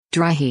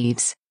dry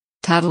heaves,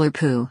 toddler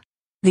poo,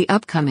 the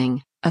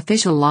upcoming,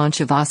 official launch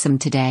of Awesome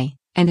Today,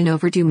 and an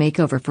overdue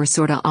makeover for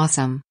Sorta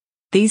Awesome.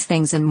 These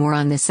things and more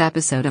on this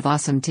episode of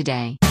Awesome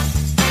Today.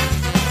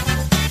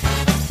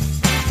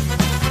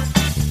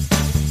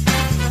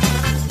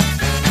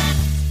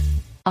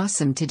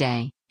 Awesome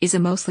Today is a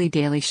mostly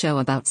daily show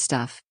about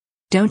stuff.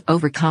 Don't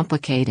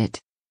overcomplicate it.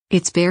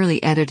 It's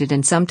barely edited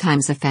and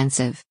sometimes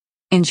offensive.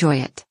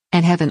 Enjoy it,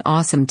 and have an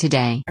awesome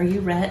today. Are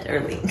you Rhett or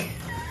Link?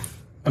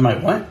 Am I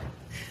what?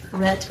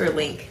 Rhett or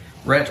Link?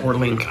 Rhett or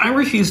Link. I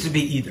refuse to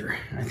be either.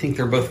 I think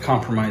they're both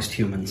compromised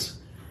humans.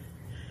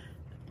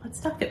 Let's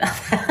talk about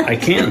that. I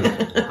can.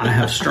 I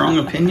have strong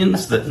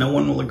opinions that no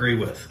one will agree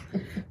with.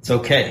 It's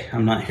okay.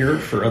 I'm not here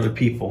for other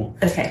people.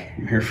 Okay.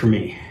 I'm here for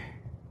me.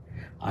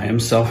 I am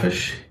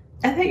selfish.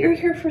 I thought you were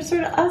here for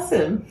Sorta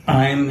Awesome.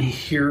 I'm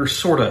here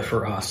sorta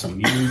for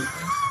awesome. You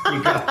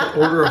got the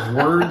order of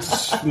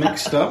words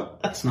mixed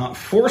up. It's not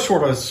for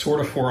sorta, it's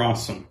sorta for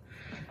awesome.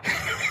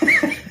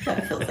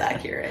 That feels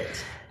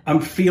accurate. I'm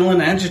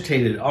feeling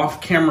agitated.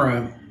 Off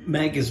camera,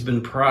 Meg has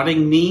been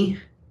prodding me,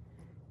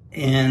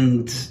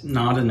 and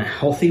not in a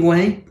healthy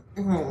way.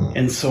 Mm.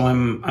 And so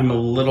I'm a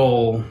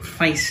little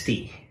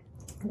feisty.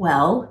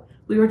 Well,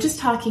 we were just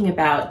talking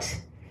about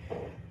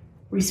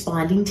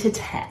responding to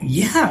text.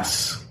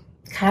 Yes.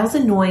 Kyle's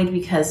annoyed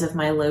because of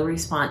my low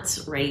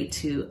response rate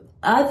to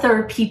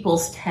other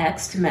people's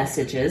text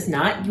messages,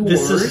 not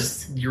yours. This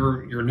is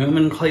your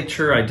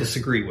nomenclature I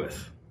disagree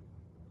with.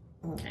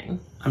 Okay.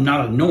 I'm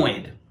not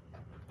annoyed.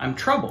 I'm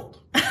troubled.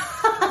 And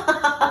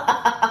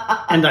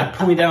I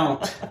point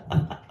out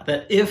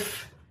that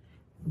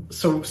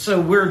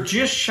so we're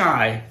just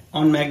shy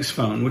on Meg's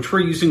phone, which we're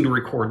using to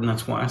record, and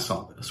that's why I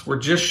saw this. We're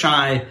just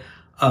shy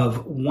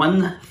of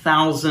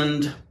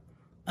 1,000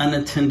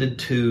 unattended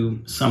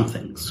to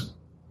somethings,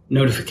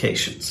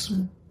 notifications.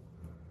 Mm-hmm.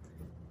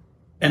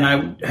 And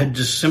I had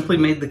just simply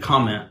made the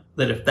comment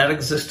that if that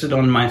existed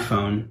on my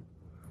phone,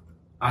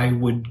 I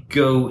would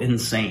go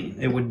insane.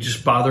 It would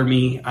just bother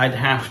me. I'd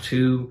have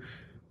to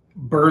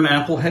burn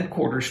Apple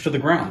headquarters to the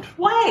ground.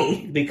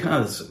 Why?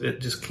 Because it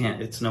just can't.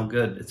 It's no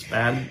good. It's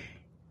bad.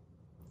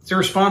 It's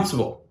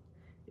irresponsible.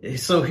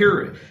 So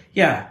here.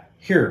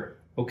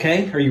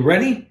 Okay? Are you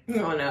ready?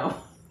 Oh, no.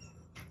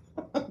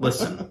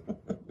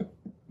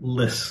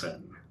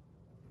 Listen.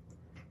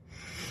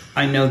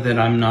 I know that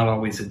I'm not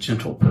always a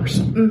gentle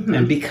person. Mm-hmm.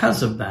 And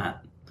because of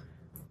that,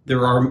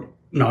 there are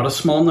not a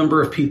small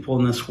number of people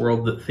in this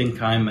world that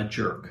think I'm a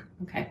jerk.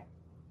 Okay.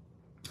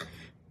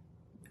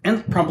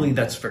 And probably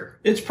that's fair.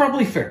 It's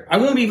probably fair. I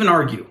won't even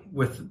argue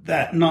with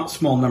that not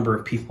small number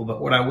of people.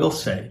 But what I will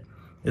say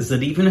is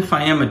that even if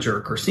I am a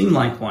jerk or seem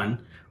like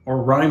one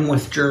or rhyme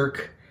with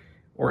jerk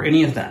or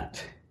any of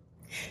that,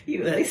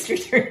 you at least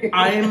return your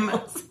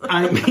emails.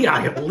 I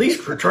at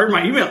least return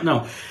my email.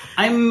 No,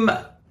 I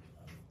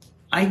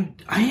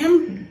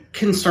am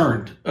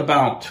concerned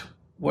about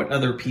what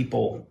other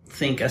people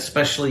think,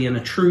 especially in a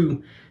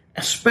true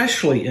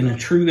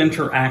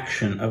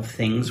interaction of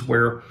things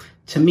where,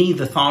 to me,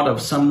 the thought of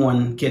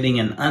someone getting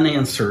an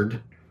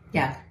unanswered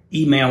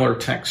email or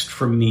text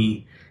from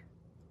me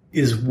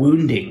is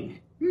wounding.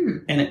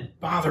 And it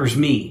bothers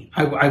me.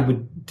 I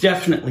would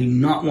definitely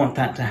not want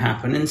that to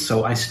happen. And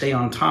so I stay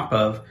on top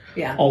of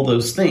all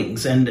those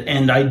things.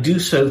 And I do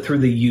so through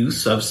the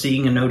use of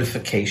seeing a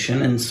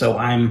notification. And so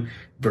I'm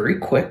very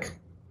quick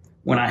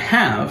when I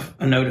have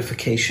a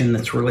notification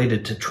that's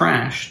related to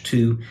trash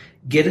to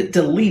get it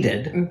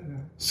deleted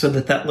so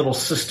that little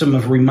system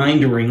of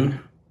remindering.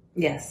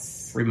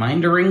 Yes.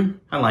 Remindering?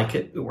 I like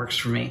it. It works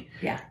for me.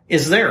 Yeah.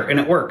 Is there, and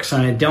it works.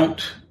 And I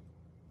don't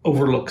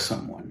overlook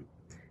someone.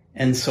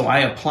 And so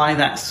I apply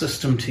that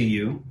system to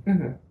you,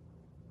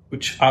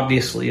 which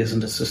obviously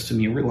isn't a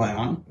system you rely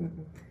on.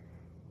 Mm-hmm.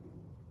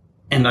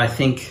 And I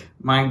think,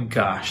 my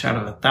gosh, out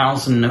of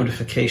 1,000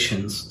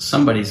 notifications,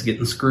 somebody's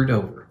getting screwed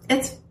over.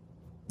 It's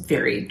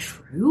very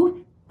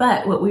true.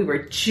 But what we were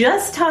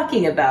just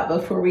talking about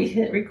before we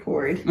hit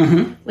record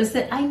was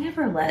that I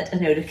never let a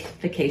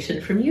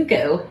notification from you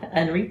go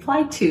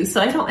unreplied to. So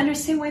I don't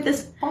understand why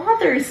this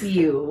bothers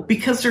you.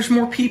 Because there's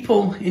more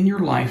people in your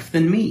life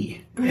than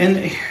me.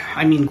 And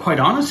I mean,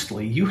 quite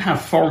honestly, you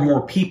have far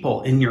more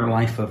people in your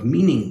life of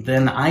meaning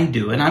than I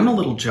do. And I'm a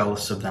little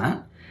jealous of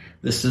that.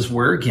 This is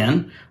where,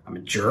 again, I'm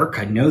a jerk.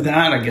 I know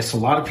that. I guess a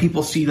lot of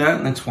people see that.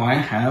 And that's why I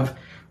have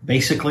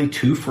basically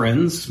two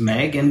friends,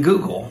 Meg and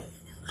Google.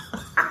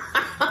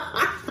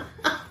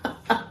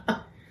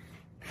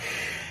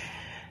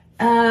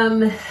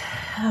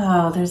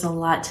 There's a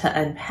lot to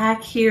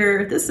unpack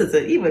here. This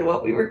isn't even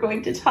what we were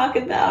going to talk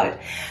about.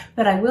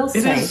 But I will say...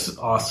 It is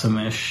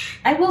awesome-ish.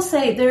 I will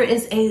say there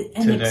is an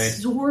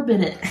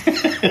exorbitant...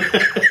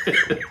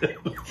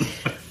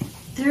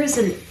 There is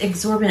an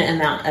exorbitant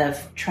amount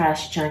of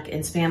trash, junk,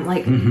 and spam.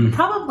 Like,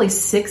 probably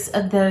 6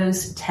 of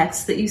those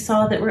texts that you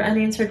saw that were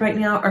unanswered right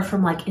now are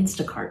from, like,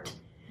 Instacart.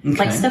 Okay.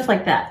 Like, stuff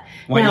like that.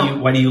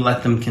 Why do you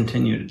let them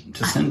continue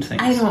to send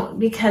things? I don't,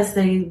 because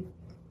they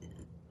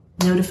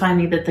notify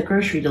me that the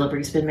grocery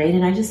delivery's been made,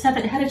 and I just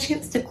haven't had a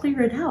chance to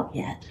clear it out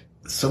yet.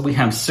 So we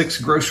have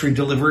 6 grocery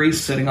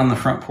deliveries sitting on the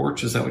front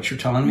porch. Is that what you're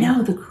telling me?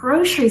 No, the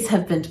groceries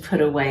have been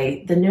put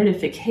away. The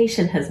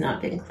notification has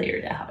not been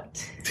cleared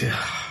out.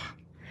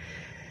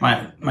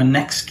 My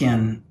neck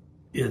skin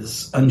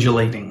is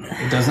undulating.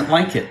 It doesn't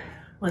like it.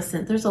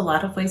 Listen, there's a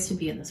lot of ways to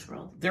be in this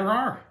world. There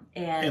are.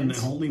 And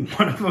only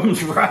one of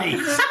them's right.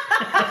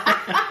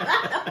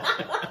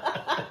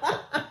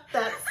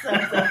 That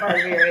sums up our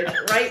marriage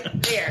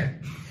right there.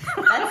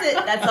 That's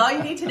it. That's all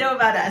you need to know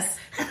about us.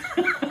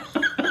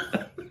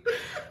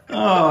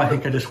 Oh, I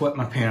think I just wet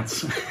my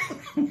pants.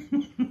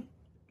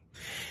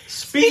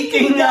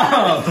 Speaking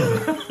of...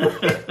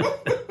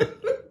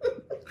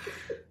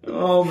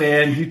 Oh,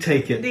 man, you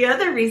take it. The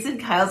other reason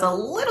Kyle's a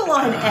little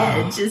on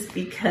edge is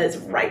because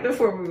right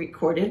before we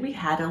recorded, we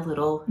had a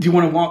little... Do you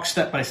want to walk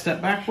step by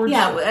step backwards?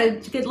 Yeah,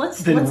 good.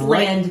 Let's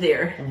land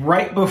there.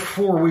 Right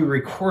before we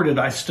recorded,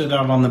 I stood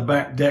out on the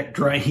back deck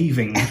dry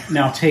heaving.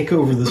 Now take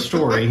over the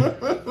story.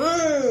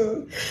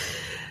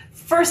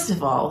 First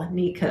of all,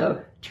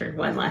 Nico turned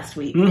 1 last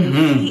week,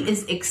 and he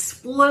is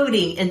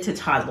exploding into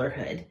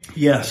toddlerhood.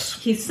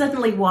 Yes. He's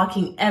suddenly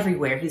walking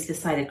everywhere. He's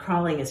decided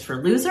crawling is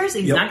for losers.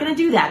 He's not going to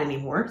do that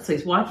anymore, so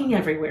he's walking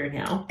everywhere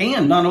now.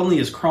 And not only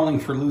is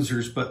crawling for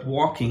losers, but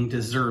walking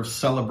deserves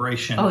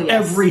celebration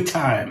every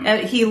time.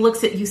 He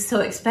looks at you so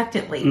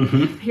expectantly.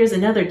 Here's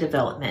another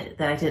development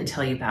that I didn't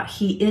tell you about.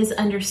 He is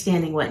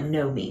understanding what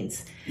no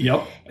means.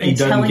 Yep. He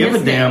doesn't give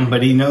a damn,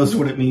 but he knows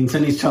what it means,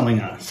 and he's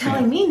telling us.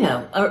 Telling me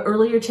no.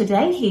 Earlier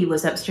today, he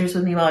was upstairs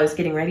with me while I was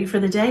getting ready for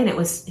the day, and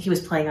he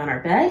was playing on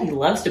our bed. He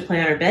loves to play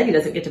on our bed. He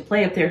doesn't get to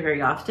play up there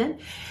very often.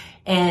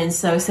 And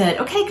so I said,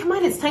 okay, come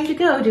on, it's time to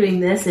go,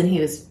 doing this. And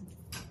this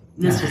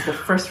was the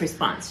first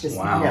response, just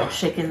no,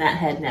 shaking that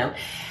head no.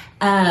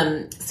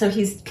 So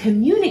he's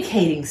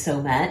communicating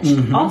so much.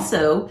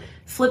 Also,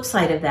 flip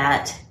side of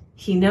that,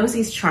 he knows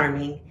he's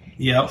charming.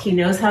 Yep. He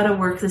knows how to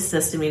work the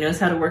system. He knows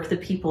how to work the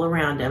people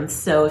around him.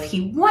 So if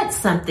he wants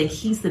something,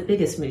 he's the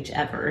biggest mooch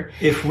ever.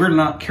 If we're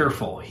not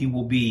careful, he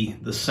will be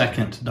the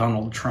second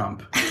Donald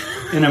Trump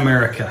in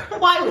America.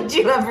 Why would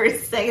you ever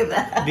say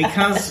that?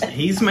 Because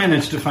he's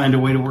managed to find a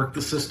way to work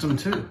the system,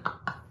 too.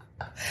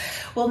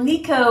 Well,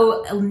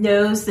 Nico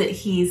knows that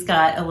he's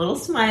got a little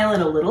smile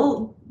and a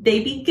little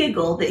baby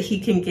giggle that he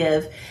can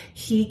give.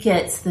 He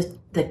gets the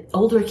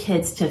older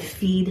kids to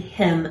feed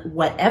him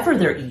whatever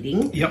they're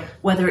eating. Yep.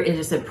 Whether it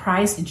is a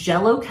prized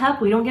Jell-O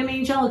cup. We don't get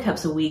many Jell-O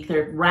cups a week.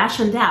 They're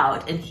rationed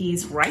out, and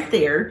he's right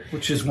there.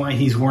 Which is why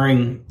he's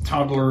wearing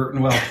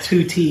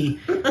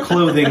 2T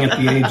clothing at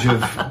the age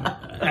of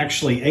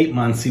actually 8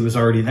 months. He was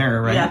already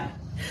there, right? Yeah,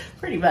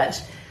 pretty much.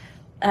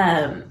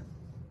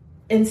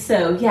 And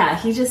so,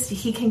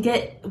 he can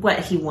get what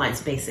he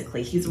wants,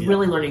 basically. He's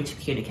really learning to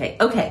communicate.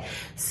 Okay,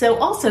 so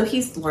also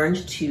he's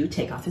learned to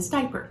take off his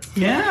diaper.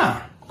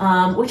 Yeah.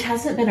 Which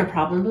hasn't been a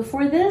problem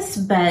before this,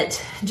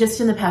 but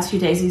just in the past few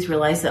days, he's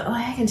realized that,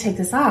 I can take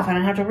this off. I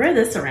don't have to wear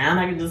this around.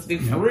 I can just be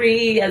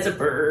free as a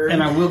bird.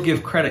 And I will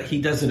give credit. He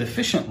does it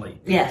efficiently.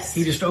 Yes.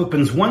 He just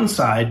opens one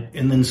side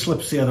and then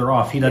slips the other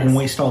off. He doesn't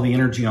waste all the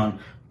energy on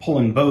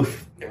pulling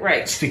both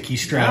sticky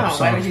straps off.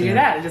 Why would you do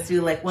that? Just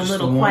do like one just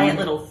little quiet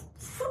little...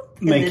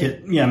 Make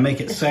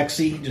it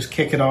sexy. Just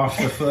kick it off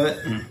the foot.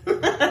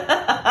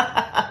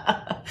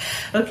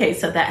 Okay,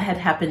 so that had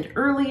happened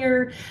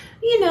earlier.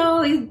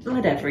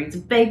 Whatever. He's a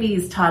baby.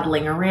 He's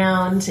toddling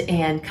around.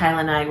 And Kyle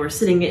and I were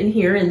sitting in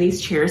here in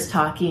these chairs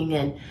talking.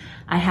 And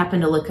I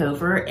happened to look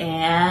over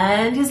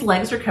and his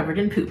legs were covered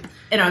in poop.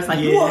 And I was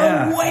like,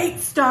 whoa, wait,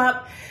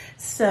 stop.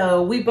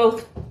 So we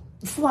both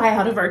fly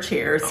out of our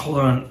chairs. Hold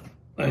on.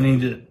 I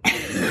need to...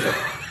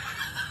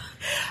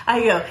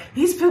 I go,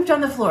 he's pooped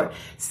on the floor.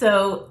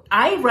 So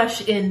I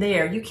rush in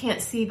there. You can't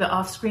see, but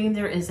off screen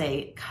there is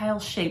a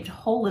Kyle-shaped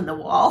hole in the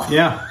wall.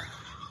 Yeah.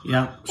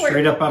 Yeah.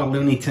 Straight up out of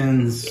Looney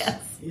Tunes. Yes.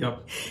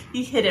 Yep.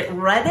 He hit it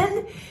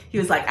running. He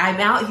was like, I'm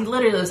out. He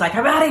literally was like,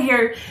 I'm out of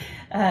here.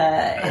 I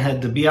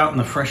had to be out in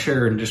the fresh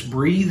air and just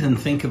breathe and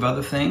think of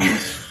other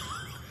things.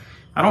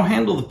 I don't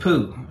handle the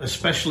poo,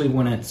 especially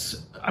when I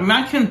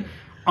can,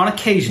 on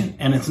occasion,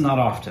 and it's not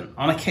often,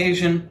 on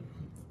occasion,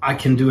 I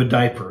can do a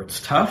diaper.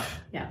 It's tough.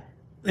 Yeah.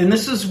 And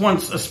this is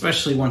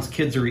especially once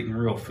kids are eating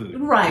real food.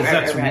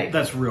 Right.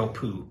 That's real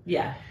poo.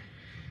 Yeah.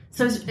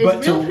 So is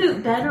real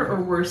poop better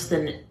or worse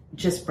than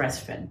just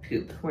breastfed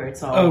poop, where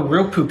it's all... Oh,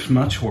 real poop's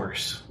much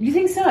worse. You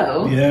think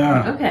so?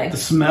 Yeah. Okay. The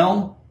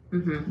smell,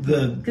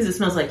 because it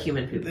smells like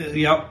human poop.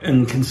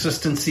 And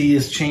consistency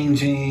is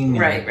changing.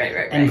 Right.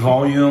 And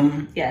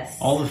volume. Yes.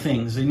 All the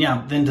things. And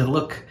then to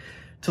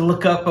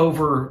look up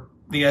over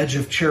the edge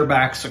of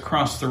chairbacks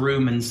across the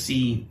room and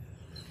see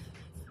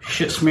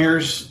shit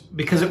smears,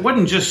 because it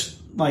wasn't just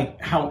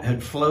like how it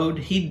had flowed.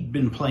 He'd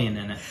been playing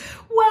in it.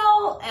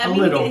 Well, a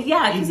little.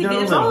 Yeah, because it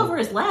was all over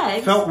his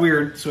legs. Felt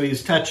weird, so he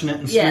was touching it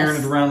and smearing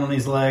it around on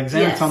his legs,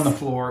 and it's on the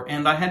floor,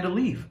 and I had to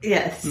leave.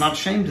 Yes. I'm not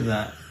ashamed of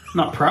that.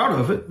 Not proud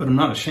of it, but I'm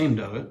not ashamed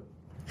of it.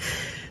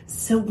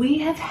 So we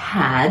have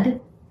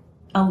had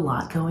a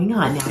lot going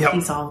on. Now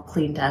he's all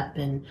cleaned up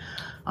and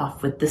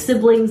off with the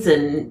siblings,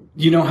 and...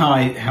 You know how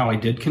I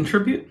did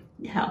contribute?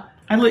 How?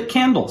 I lit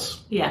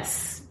candles.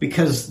 Yes.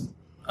 Because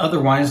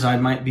Otherwise, I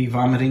might be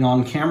vomiting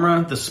on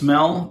camera. The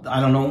smell, I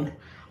don't know.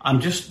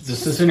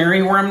 This is an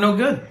area where I'm no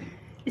good.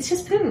 It's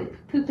just poop.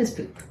 Poop is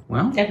poop.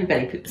 Well,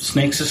 everybody poops.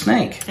 Snake's a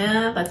snake.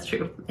 Yeah, that's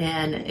true.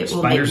 And it will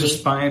Spider's a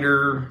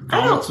spider.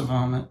 Vomit's a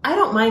vomit. I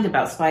don't mind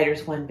about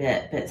spiders one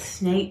bit, but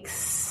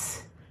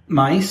snakes...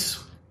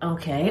 Mice.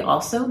 Okay,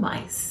 also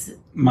mice.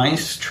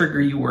 Mice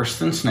trigger you worse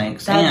than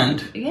snakes.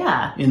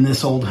 In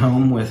this old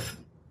home with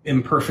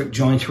imperfect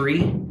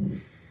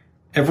jointery,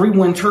 every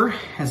winter,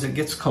 as it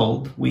gets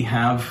cold, we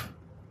have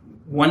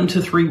 1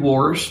 to 3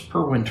 wars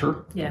per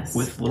winter. Yes.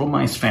 With little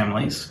mice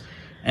families.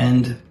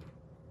 And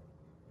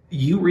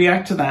you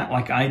react to that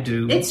like I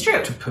do. It's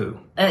true. To poo.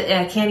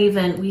 I can't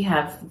even... We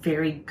have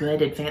very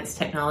good advanced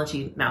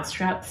technology mouse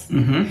traps.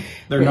 Mm-hmm.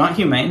 They're not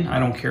humane. I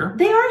don't care.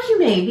 They are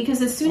humane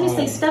because as soon as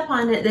they step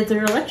on it,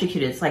 they're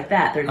electrocuted. It's like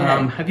that. They're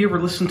dead. Have you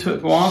ever listened to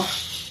it go off?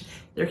 Shh.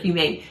 They're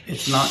humane.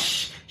 It's not.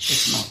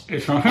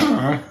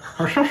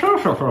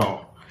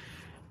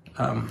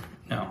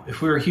 No.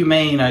 If we were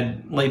humane,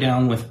 I'd lay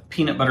down with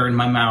peanut butter in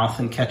my mouth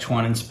and catch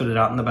one and spit it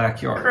out in the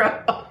backyard.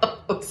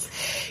 Gross.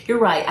 You're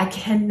right. I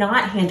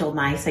cannot handle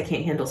mice. I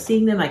can't handle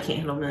seeing them. I can't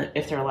handle them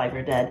if they're alive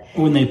or dead.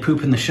 When they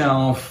poop in the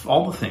shelf,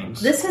 all the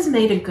things. This has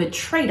made a good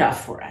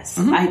trade-off for us.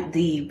 Mm-hmm.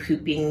 The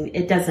pooping,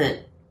 it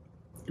doesn't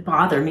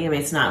bother me. I mean,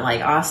 it's not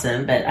like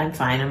awesome, but I'm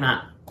fine. I'm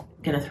not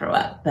going to throw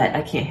up, but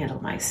I can't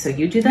handle mice. So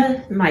you do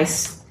the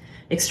mice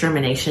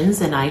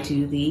exterminations and I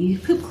do the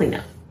poop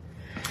cleanup.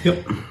 Yep.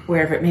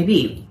 Wherever it may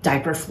be.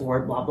 Diaper, floor,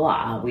 blah,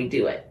 blah. We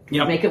do it.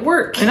 Yep. Make it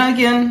work. And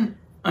again,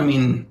 I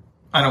mean,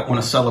 I don't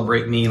want to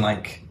celebrate me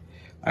like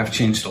I've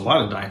changed a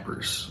lot of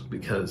diapers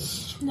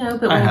because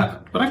I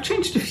haven't, but I've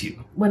changed a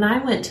few. When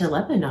I went to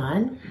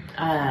Lebanon,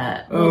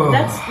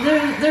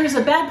 there's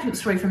a bad poop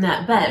story from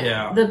that, but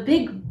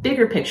the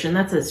bigger picture, and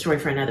that's a story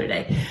for another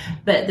day,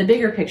 but the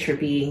bigger picture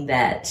being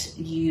that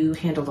you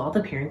handled all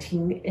the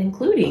parenting,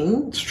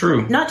 including it's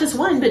true, not just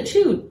 1 but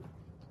 2.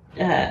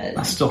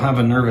 I still have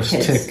a nervous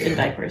tick in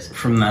diapers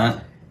from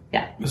that.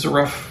 Yeah, it was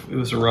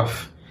a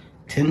rough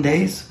 10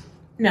 days.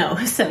 No,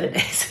 7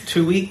 days.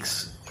 2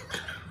 weeks.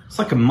 It's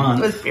like a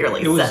month. It was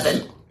barely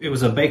 7. It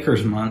was a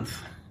baker's month.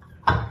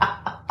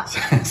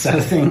 Is that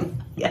a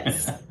thing?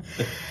 Yes.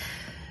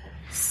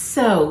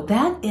 So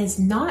that is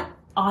not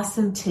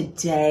awesome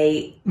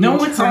today.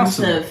 No, it's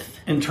awesome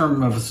in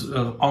terms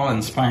of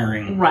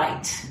awe-inspiring,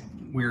 right?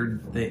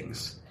 Weird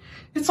things.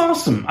 It's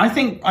awesome. I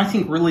think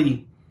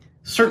really,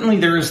 certainly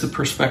there is the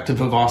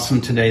perspective of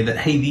awesome today that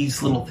hey,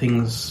 these little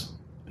things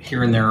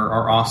here and there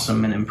are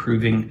awesome and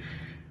improving.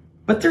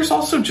 But there's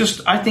also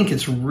I think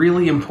it's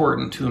really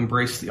important to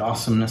embrace the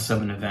awesomeness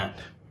of an event.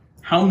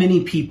 How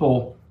many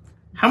people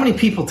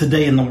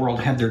today in the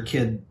world had their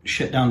kid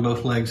shit down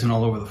both legs and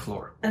all over the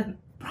floor?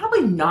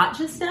 Probably not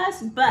just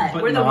us, but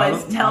we're the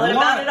ones telling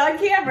about it on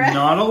camera.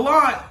 Not a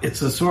lot.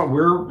 It's a sort.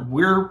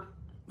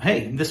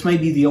 Hey, this may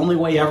be the only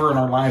way ever in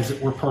our lives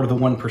that we're part of the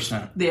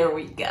 1%. There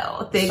we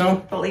go.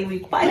 Thankfully, we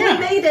finally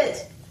made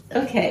it.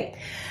 Okay.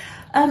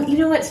 You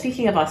know what?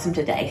 Speaking of awesome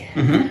today,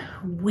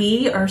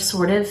 we are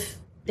sort of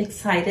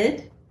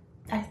excited.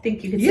 I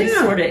think you could say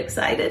sort of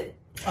excited.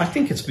 I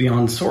think it's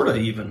beyond sort of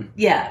even.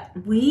 Yeah.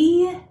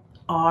 We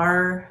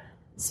are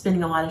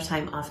spending a lot of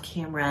time off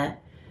camera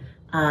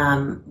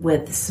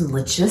with some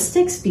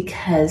logistics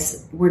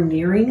because we're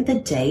nearing the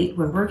date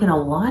when we're going to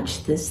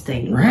launch this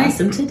thing,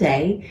 Awesome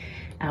Today,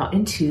 out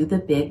into the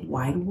big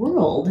wide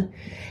world.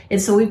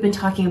 And so we've been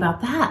talking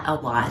about that a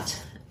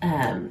lot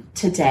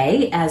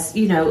today. As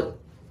you know,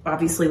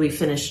 obviously we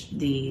finished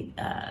the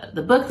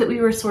book that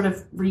we were sort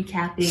of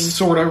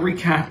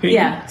recapping.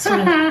 Yeah,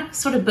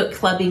 sort of book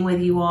clubbing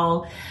with you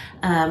all.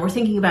 We're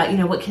thinking about,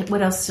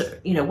 what else,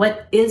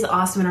 what is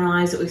awesome in our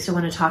lives that we still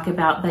want to talk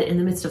about. But in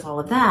the midst of all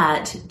of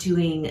that,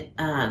 doing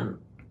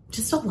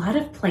just a lot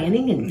of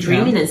planning and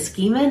dreaming and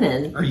scheming.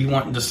 And are you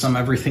wanting to sum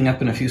everything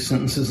up in a few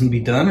sentences and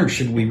be done, or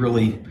should we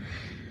really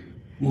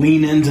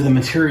lean into the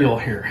material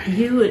here?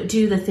 You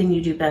do the thing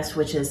you do best,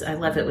 which is, I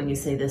love it when you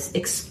say this,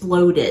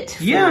 explode it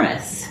for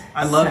us.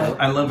 I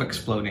love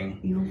exploding.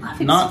 You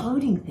love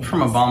exploding things. Not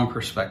from a bomb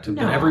perspective,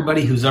 but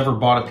everybody who's ever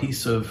bought a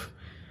piece of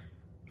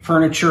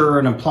furniture,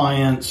 an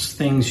appliance,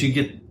 things, you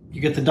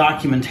get the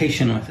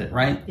documentation with it,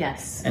 right?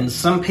 Yes. And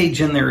some page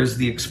in there is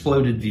the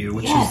exploded view,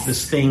 which is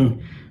this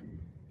thing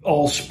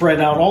all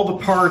spread out, all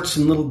the parts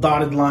and little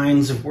dotted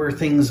lines of where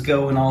things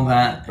go and all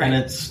that. Right.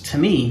 And it's, to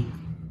me,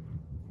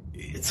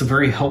 it's a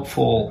very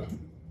helpful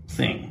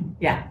thing.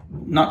 Yeah.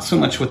 Not so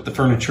much with the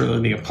furniture or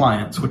the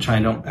appliance, which I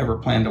don't ever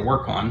plan to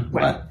work on,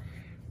 but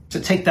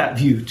to take that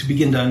view, to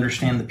begin to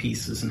understand the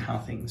pieces and how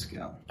things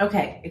go.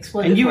 Okay,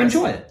 explode. And you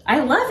enjoy it. I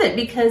love it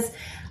because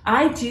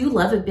I do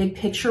love a big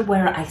picture.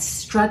 Where I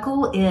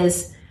struggle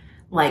is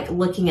like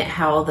looking at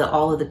how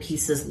all of the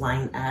pieces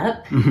line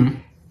up. Mm-hmm.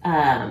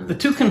 The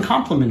two can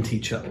complement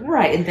each other.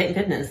 Right, and thank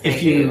goodness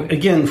if you,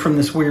 again, from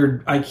this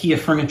weird IKEA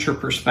furniture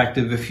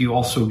perspective, if you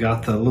also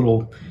got the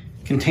little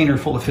container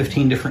full of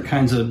 15 different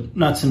kinds of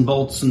nuts and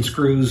bolts and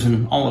screws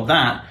and all of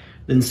that,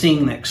 then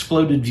seeing the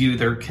exploded view,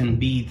 there can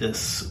be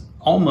this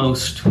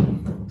almost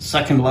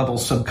second level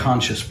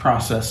subconscious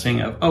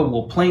processing of, oh,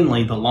 well,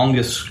 plainly the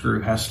longest screw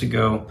has to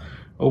go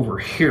over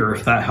here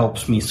if that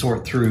helps me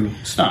sort through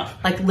stuff.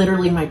 Like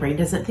literally my brain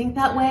doesn't think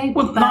that way.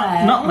 Well,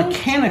 not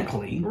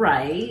mechanically.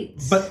 Right.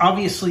 But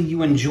obviously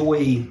you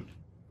enjoy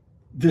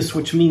this,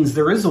 which means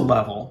there is a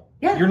level.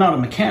 Yeah. You're not a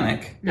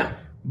mechanic. No.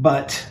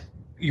 But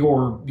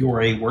you're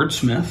a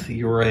wordsmith.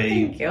 You're a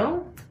Thank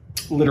you.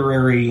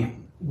 Literary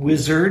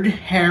wizard,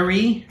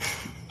 Harry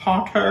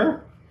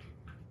Potter.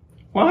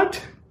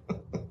 What?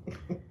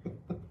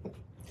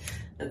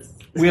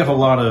 We have a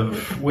lot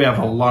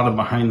of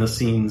behind the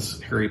scenes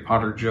Harry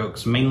Potter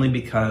jokes, mainly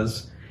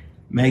because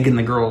Meg and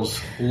the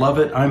girls love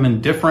it. I'm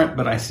indifferent,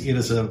 but I see it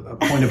as a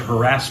point of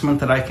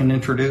harassment that I can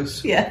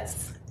introduce.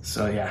 Yes.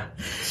 So yeah,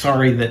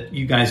 sorry that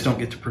you guys don't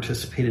get to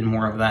participate in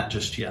more of that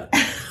just yet.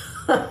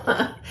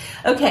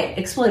 Okay,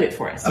 explode it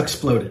for us.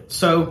 Explode it.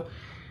 So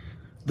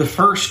the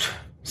first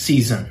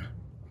season,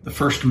 the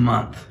first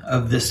month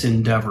of this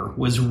endeavor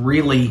was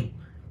really,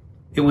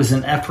 it was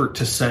an effort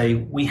to say,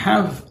 we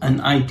have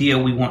an idea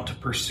we want to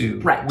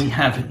pursue. Right. We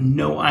have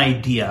no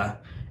idea.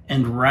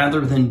 And rather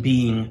than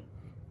being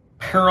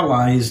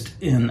paralyzed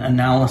in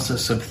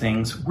analysis of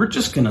things, we're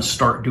just going to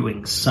start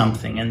doing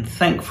something. And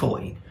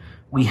thankfully,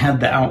 we had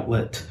the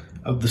outlet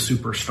of the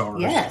superstars.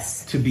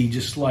 Yes. To be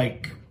just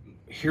like,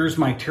 here's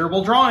my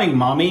terrible drawing,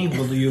 Mommy.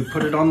 Will you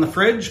put it on the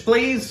fridge,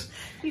 please?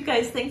 You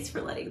guys, thanks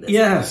for letting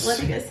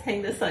us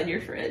hang this on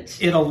your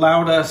fridge. It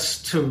allowed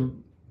us to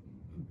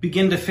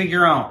begin to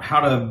figure out how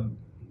to,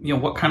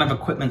 what kind of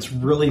equipment's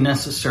really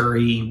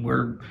necessary,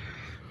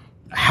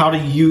 how to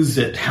use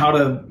it,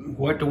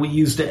 what do we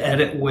use to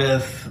edit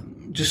with,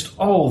 just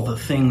all the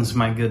things,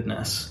 my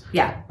goodness.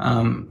 Yeah.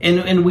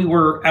 And we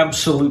were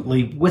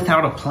absolutely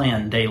without a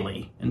plan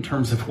daily in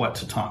terms of what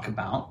to talk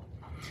about.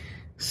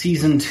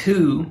 Season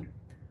 2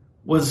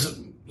 was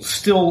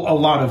still a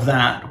lot of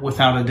that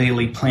without a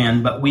daily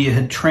plan, but we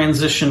had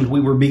transitioned. We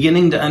were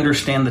beginning to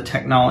understand the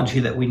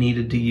technology that we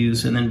needed to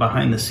use, and then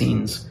behind the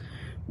scenes,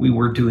 we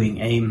were doing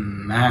a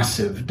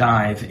massive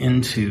dive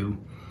into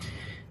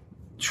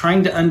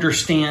trying to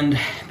understand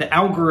the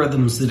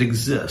algorithms that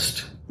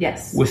exist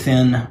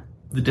within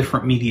the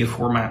different media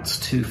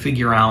formats to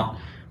figure out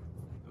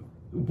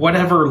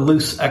whatever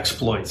loose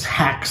exploits,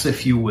 hacks,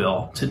 if you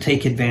will, to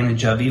take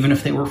advantage of, even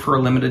if they were for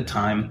a limited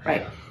time.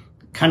 Right.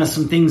 Kind of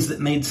some things that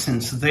made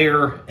sense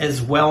there,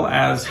 as well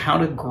as how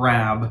to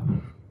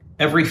grab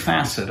every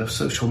facet of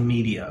social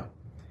media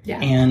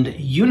and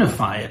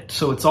unify it.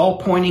 So it's all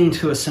pointing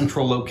to a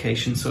central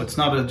location. So it's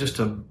not just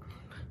a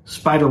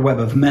spider web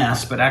of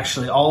mess, but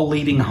actually all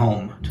leading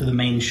home to the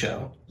main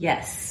show.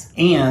 Yes.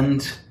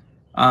 And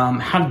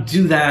how to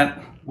do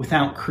that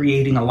without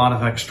creating a lot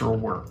of extra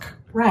work.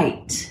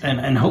 Right.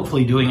 And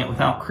hopefully doing it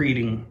without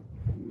creating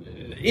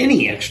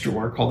any extra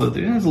work, although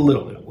there's a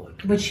little bit of work.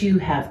 Which you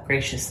have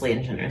graciously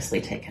and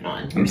generously taken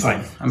on. I'm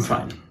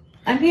fine.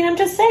 I mean, I'm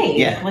just saying.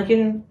 Yeah. Like,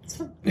 it's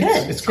good.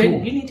 It's cool.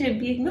 You need to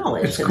be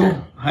acknowledged. It's cool.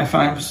 That. High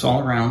fives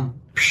all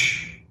around.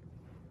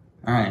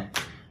 All right.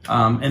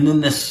 And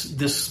then this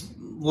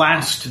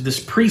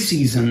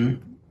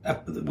preseason,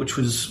 which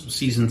was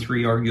season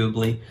 3,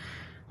 arguably,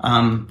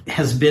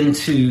 has been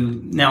to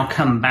now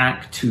come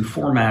back to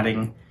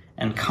formatting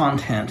and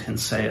content and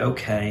say,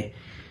 okay,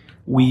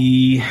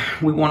 we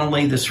want to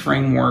lay this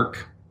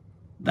framework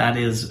that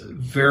is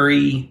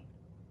very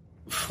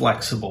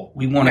flexible.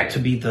 We want it to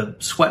be the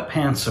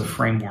sweatpants of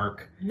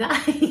framework.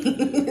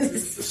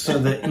 Nice. So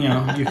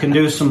that, you can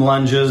do some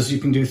lunges, you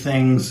can do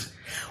things.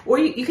 Or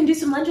you can do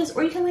some lunges,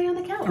 or you can lay on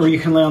the couch. Or you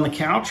can lay on the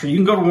couch, or you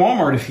can go to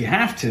Walmart if you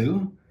have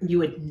to. You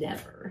would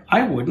never.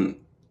 I wouldn't.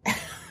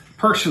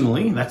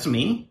 Personally, that's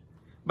me.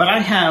 But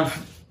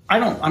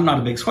I'm not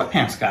a big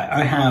sweatpants guy.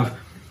 I have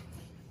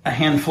a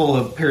handful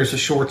of pairs of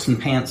shorts and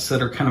pants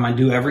that are kind of my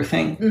do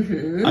everything.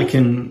 Mm-hmm.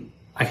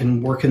 I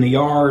can work in the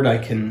yard. I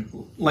can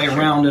lay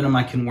around in them.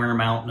 I can wear them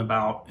out and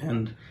about.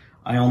 And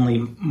I only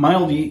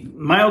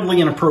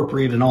mildly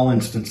inappropriate in all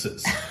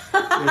instances.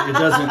 It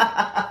doesn't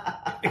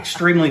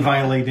extremely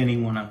violate any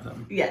one of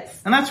them.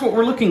 Yes. And that's what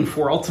we're looking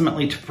for,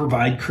 ultimately, to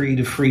provide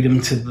creative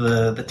freedom to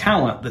the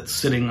talent that's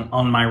sitting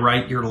on my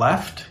right, your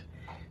left,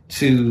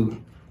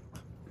 to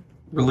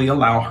really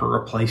allow her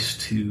a place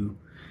to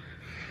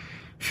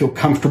feel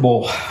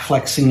comfortable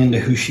flexing into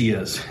who she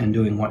is and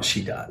doing what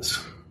she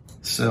does.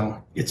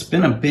 So it's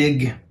been a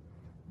big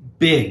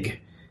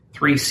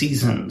 3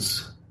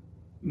 seasons.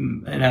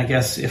 And I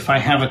guess if I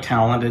have a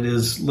talent, it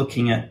is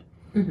looking at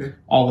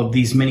all of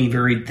these many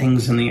varied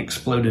things in the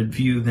exploded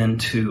view, then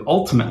to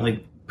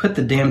ultimately put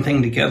the damn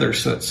thing together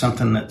so it's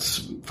something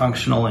that's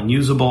functional and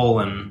usable.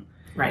 And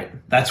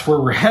that's where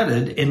we're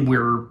headed. And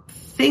we're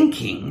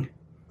thinking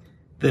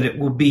that it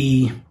will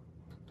be,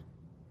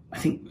 I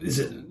think,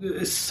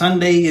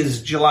 Sunday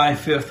is July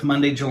 5th,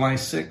 Monday, July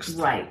 6th?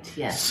 Right,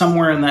 yes.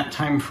 Somewhere in that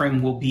time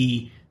frame will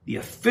be the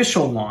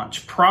official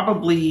launch,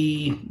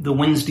 probably the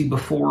Wednesday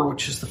before,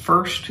 which is the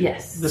 1st.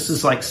 Yes. This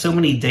is like so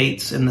many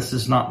dates, and this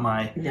is not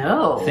my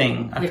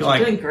thing. I feel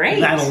like doing great.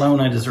 That alone,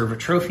 I deserve a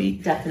trophy.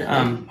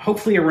 Definitely.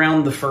 Hopefully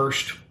around the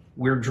 1st,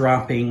 we're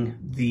dropping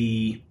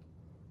the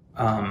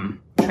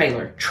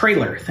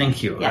Trailer.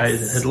 Thank you.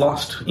 Yes. I had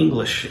lost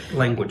English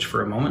language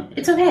for a moment.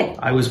 It's okay.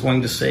 I was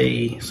going to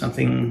say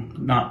something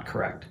not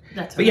correct.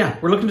 That's okay. But yeah,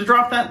 we're looking to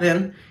drop that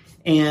then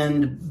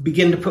and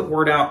begin to put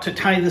word out to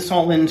tie this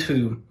all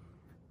into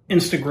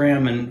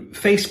Instagram and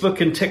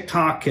Facebook and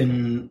TikTok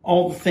and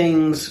all the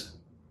things,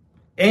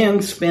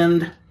 and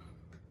spend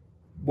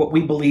what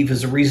we believe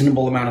is a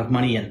reasonable amount of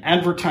money in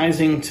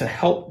advertising to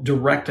help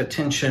direct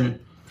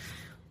attention,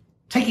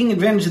 taking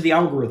advantage of the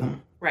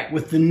algorithm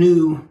with the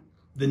new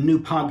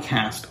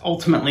podcast,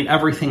 ultimately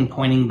everything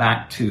pointing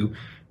back to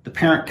the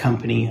parent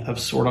company of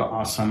Sorta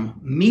Awesome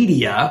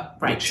Media,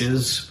 which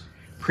is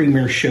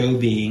premier show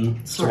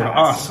being Sorta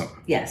Awesome.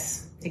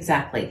 Yes,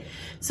 exactly.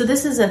 So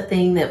this is a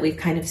thing that we've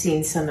kind of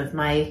seen some of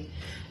my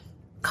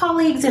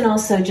colleagues and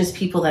also just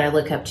people that I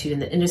look up to in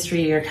the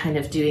industry are kind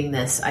of doing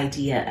this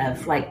idea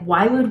of like,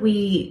 why would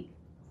we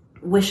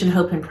wish and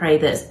hope and pray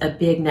that a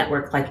big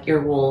network like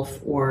Earwolf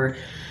or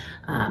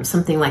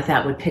something like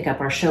that would pick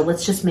up our show?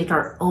 Let's just make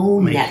our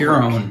own network.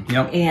 Your own,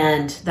 yep.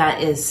 And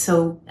that is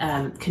so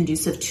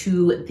conducive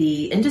to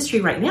the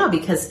industry right now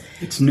because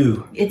it's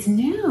new. It's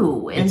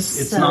new. And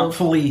it's not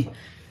fully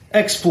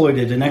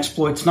exploited, and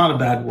exploit's not a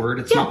bad word.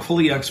 It's not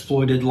fully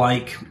exploited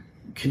like,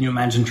 can you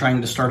imagine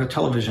trying to start a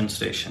television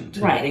station?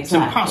 Right, exactly. It's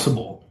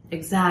impossible.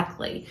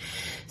 Exactly.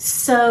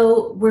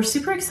 So we're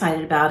super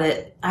excited about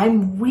it.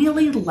 I'm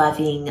really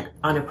loving,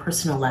 on a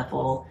personal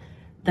level,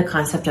 the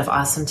concept of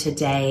Awesome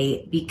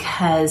Today,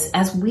 because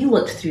as we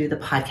looked through the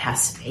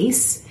podcast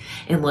space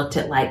and looked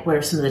at like what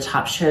are some of the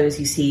top shows,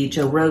 you see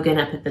Joe Rogan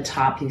up at the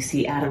top, you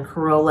see Adam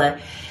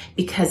Carolla,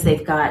 because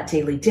they've got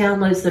daily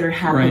downloads that are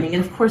happening. Right.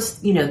 And of course,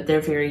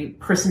 they're very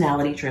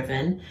personality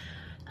driven.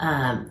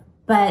 And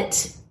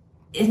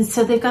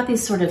so they've got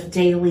these sort of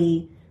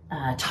daily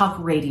talk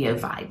radio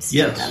vibes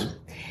to them.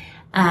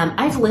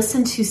 I've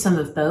listened to some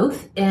of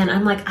both, and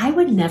I'm like, I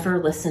would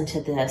never listen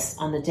to this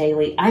on the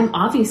daily. I'm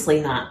obviously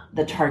not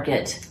the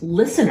target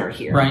listener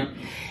here. Right.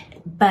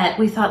 But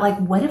we thought, like,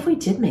 what if we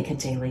did make a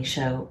daily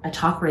show, a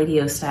talk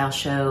radio style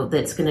show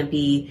that's going to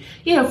be,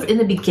 in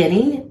the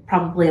beginning,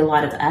 probably a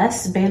lot of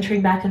us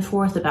bantering back and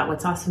forth about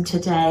what's awesome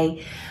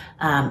today.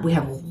 We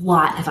have a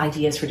lot of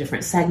ideas for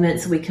different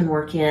segments we can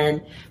work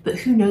in, but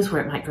who knows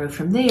where it might grow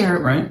from there.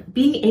 Right.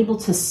 Being able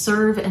to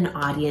serve an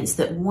audience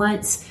that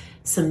wants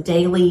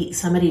somebody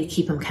to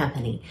keep them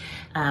company.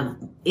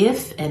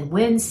 If and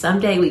when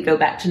someday we go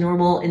back to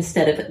normal,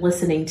 instead of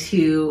listening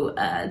to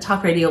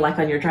talk radio like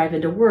on your drive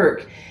into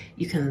work,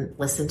 you can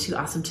listen to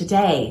Awesome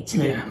Today to,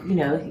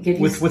 give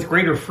you... With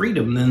greater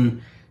freedom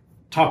than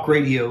talk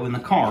radio in the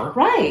car.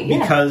 Right,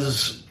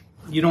 Because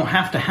you don't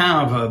have to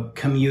have a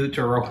commute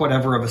or a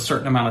whatever of a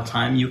certain amount of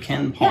time. You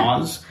can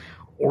pause,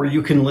 or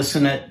you can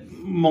listen at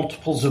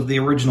multiples of the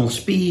original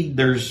speed.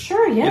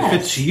 It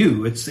fits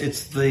you. It's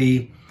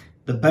the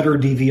better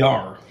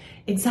DVR.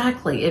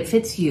 Exactly. It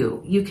fits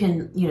you. You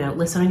can,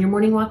 listen on your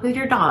morning walk with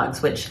your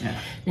dogs, which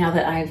now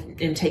that I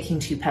am taking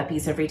 2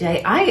 puppies every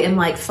day, I am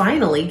like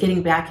finally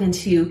getting back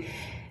into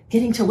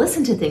getting to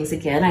listen to things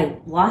again. I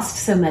lost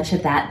so much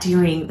of that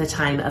during the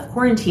time of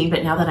quarantine,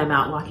 but now that I'm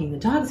out walking the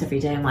dogs every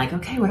day, I'm like,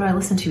 okay, what do I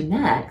listen to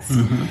next?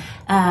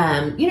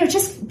 Mm-hmm.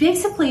 Just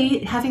basically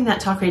having that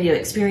talk radio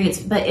experience,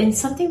 but in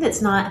something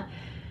that's meant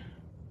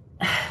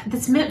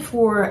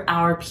for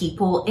our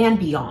people and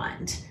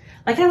beyond.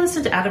 Like I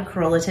listened to Adam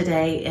Carolla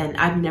today, and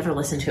I've never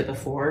listened to it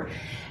before.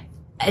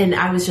 And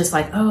I was just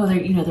like, oh,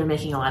 they're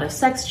making a lot of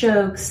sex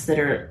jokes that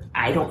are,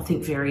 I don't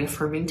think, very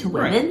affirming to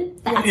women.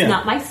 Right. That's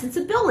not my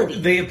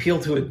sensibility. They appeal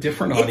to a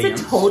different audience.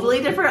 It's a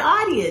totally different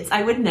audience.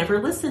 I would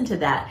never listen to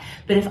that.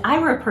 But if I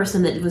were a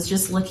person that was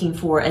just looking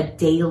for a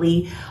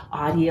daily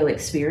audio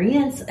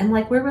experience, I'm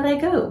like, where would I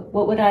go?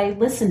 What would I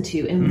listen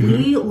to? And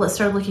we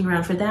started looking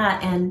around for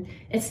that, and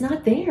it's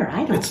not there, I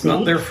don't think. It's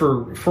not there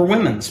for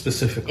women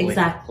specifically.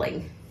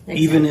 Exactly.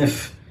 Even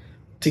if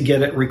to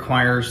get it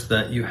requires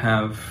that you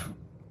have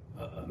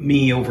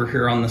me over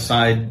here on the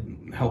side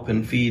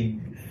helping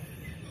feed.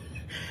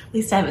 At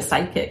least I have a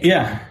sidekick.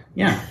 Yeah.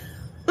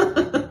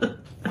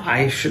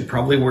 I should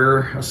probably wear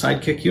a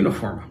sidekick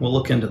uniform. We'll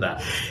look into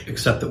that,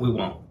 except that we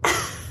won't.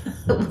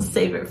 We'll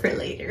save it for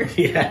later.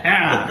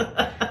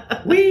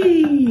 Yeah.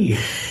 Whee!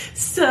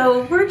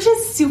 So we're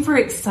just super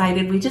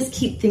excited. We just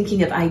keep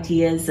thinking of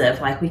ideas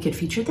of like, we could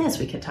feature this,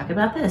 we could talk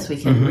about this, we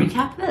can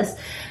recap this.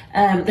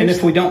 And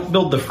if we don't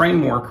build the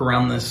framework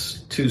around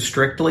this too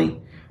strictly,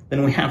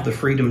 then we have the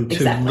freedom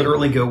to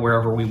literally go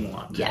wherever we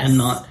want and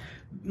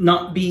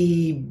not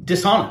be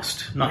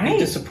dishonest, not be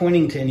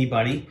disappointing to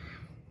anybody.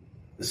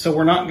 So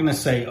we're not going to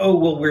say, oh,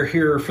 well, we're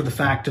here for the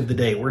fact of the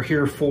day. We're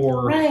here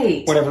for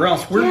whatever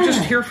else. We're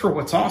just here for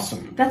what's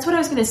awesome. That's what I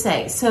was going to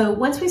say. So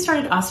once we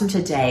started Awesome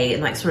Today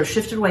and like sort of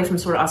shifted away from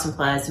sort of Awesome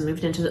Plus and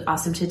moved into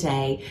Awesome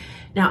Today,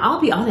 now I'll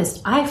be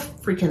honest, I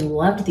freaking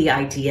loved the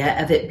idea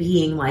of it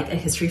being like a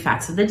History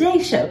Facts of the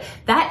Day show.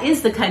 That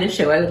is the kind of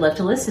show I would love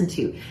to listen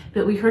to.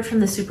 But we heard from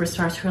the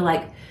superstars who are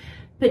like,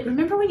 But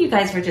remember when you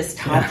guys were just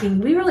talking,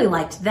 we really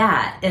liked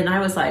that. And I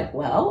was like,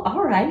 well,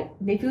 all right,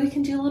 maybe we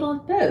can do a little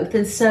of both.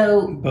 And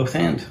so... Both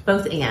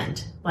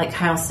and. Like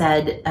Kyle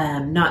said,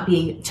 not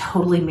being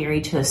totally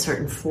married to a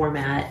certain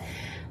format,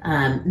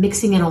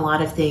 mixing in a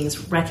lot of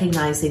things,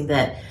 recognizing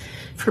that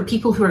for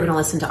people who are going to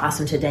listen to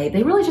Awesome Today,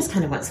 they really just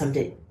kind of want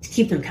something to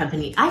keep them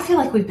company. I feel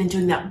like we've been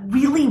doing that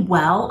really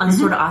well on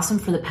Sort of Awesome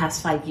for the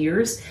past 5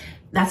 years.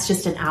 That's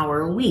just an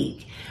hour a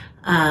week.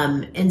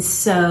 And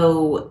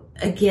so...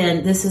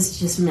 Again, this is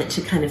just meant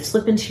to kind of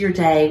slip into your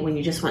day when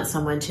you just want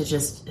someone to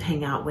just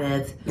hang out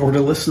with. Or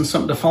to listen to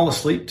something to fall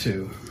asleep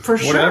to. For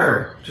sure.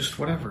 Whatever. Just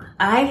whatever.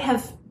 I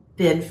have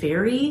been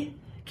very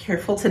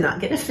careful to not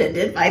get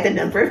offended by the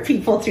number of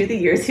people through the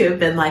years who have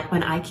been like,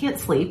 when I can't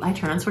sleep, I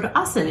turn on Sort of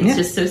Awesome. It's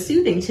just so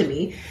soothing to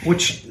me.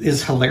 Which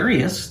is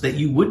hilarious that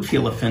you would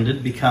feel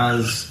offended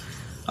because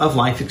of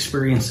life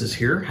experiences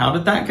here. How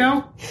did that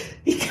go?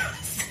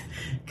 Because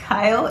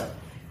Kyle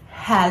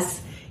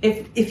has...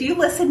 If you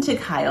listen to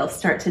Kyle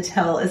start to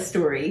tell a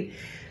story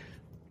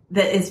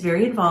that is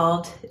very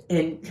involved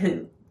and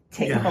can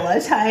take up a lot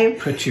of time.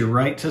 Put you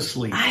right to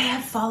sleep. I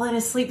have fallen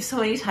asleep so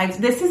many times.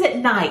 This is at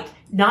night,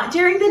 not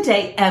during the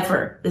day,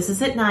 ever. This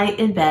is at night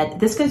in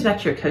bed. This goes back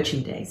to your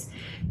coaching days.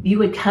 You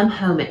would come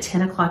home at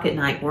 10 o'clock at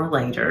night or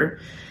later,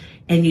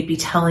 and you'd be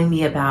telling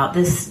me about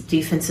this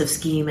defensive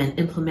scheme and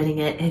implementing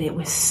it. And it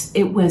was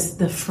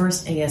the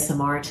first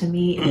ASMR to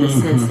me in the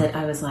sense that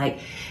I was like,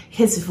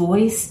 his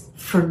voice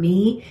for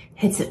me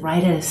hits it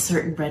right at a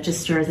certain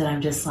register that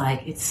I'm just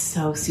like, it's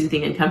so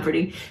soothing and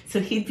comforting. So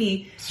he'd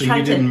be So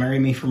you didn't marry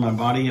me for my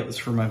body, it was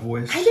for my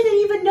voice? I didn't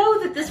even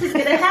know that this was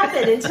going to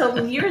happen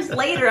until years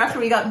later after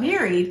we got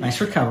married. Nice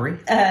recovery.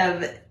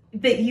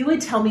 But you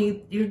would tell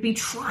me, you'd be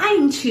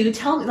trying to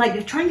tell me, like,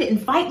 you're trying to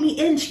invite me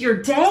into your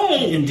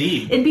day.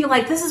 Indeed. And be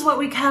like, this is what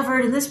we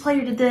covered, and this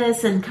player did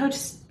this, and Coach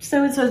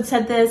so-and-so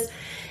said this.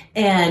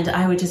 And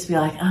I would just be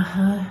like,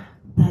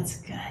 that's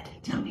good.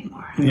 Tell me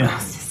more. I'm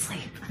lost to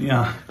sleep.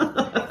 Yeah.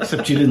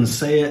 Except you didn't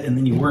say it, and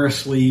then you were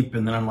asleep,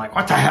 and then I'm like,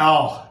 what the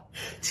hell?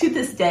 To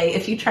this day,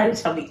 if you try to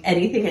tell me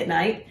anything at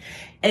night,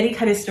 any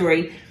kind of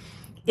story,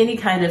 any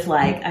kind of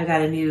like, I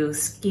got a new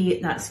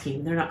scheme,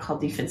 they're not called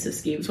defensive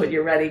schemes when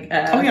you're running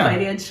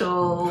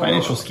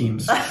financial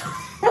schemes.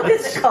 What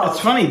is it called?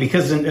 It's funny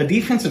because a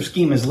defensive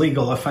scheme is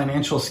legal, a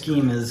financial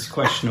scheme is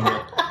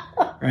questionable,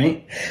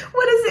 right?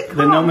 What is it called?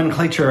 The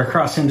nomenclature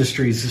across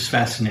industries is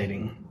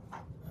fascinating.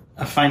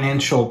 A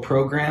financial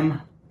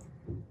program.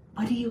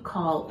 What do you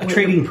call a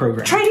trading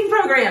program? Trading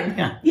program.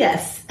 Yeah.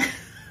 Yes.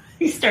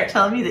 You start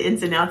telling me the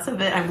ins and outs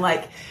of it, I'm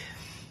like,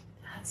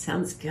 that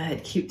sounds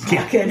good. Keep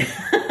talking.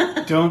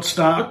 Yeah. Don't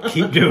stop.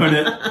 Keep doing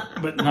it,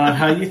 but not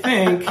how you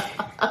think.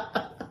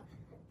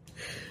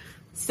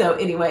 So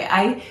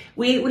anyway,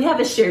 we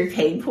have a shared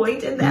pain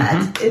point in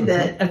that, in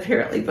that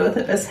apparently both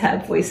of us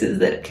have voices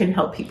that can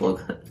help people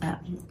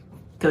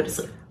go to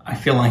sleep. I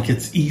feel like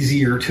it's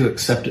easier to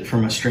accept it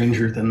from a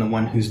stranger than the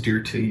one who's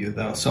dear to you,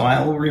 though. So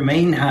I will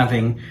remain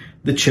having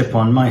the chip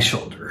on my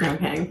shoulder.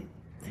 Okay.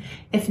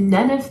 If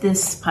none of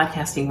this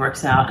podcasting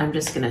works out, I'm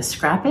just going to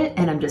scrap it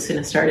and I'm just going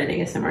to start an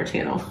ASMR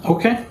channel.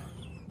 Okay.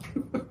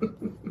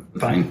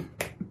 Fine.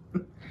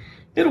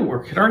 It'll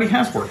work. It already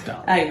has worked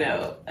out. I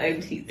know.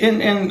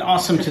 And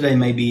Awesome Today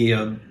may be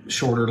a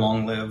shorter,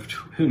 long-lived.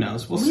 Who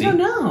knows? We'll see. We don't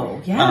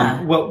know.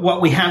 Yeah.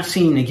 What we have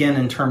seen, again,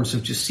 in terms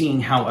of just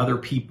seeing how other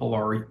people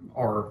are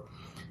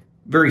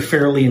very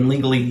fairly and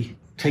legally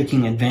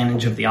taking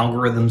advantage of the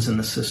algorithms in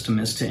the system,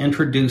 is to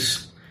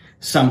introduce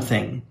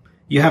something.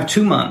 You have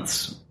 2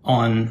 months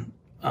on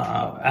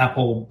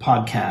Apple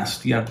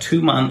Podcast. You have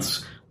 2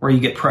 months where you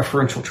get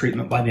preferential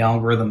treatment by the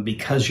algorithm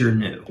because you're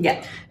new.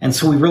 Yeah. And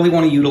so we really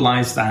want to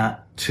utilize that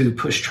to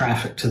push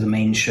traffic to the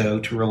main show,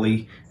 to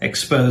really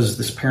expose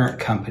this parent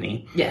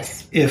company.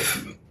 Yes.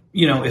 If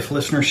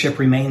listenership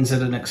remains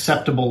at an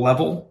acceptable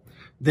level,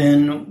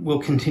 then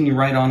we'll continue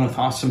right on with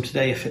Awesome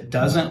Today. If it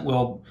doesn't,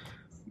 we'll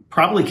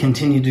probably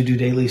continue to do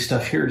daily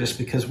stuff here just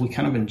because we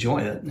kind of enjoy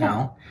it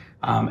now.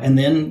 And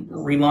then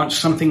relaunch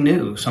something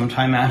new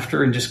sometime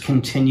after and just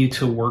continue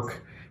to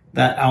work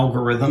that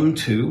algorithm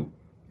to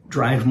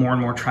drive more and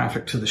more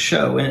traffic to the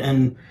show.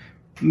 And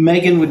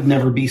Megan would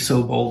never be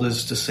so bold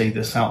as to say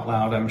this out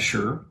loud, I'm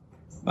sure.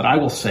 But I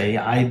will say,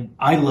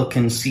 I look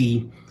and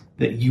see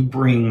that you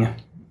bring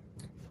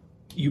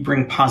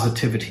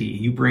positivity,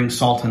 you bring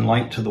salt and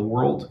light to the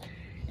world.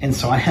 And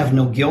so I have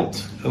no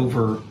guilt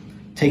over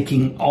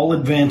taking all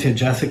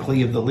advantage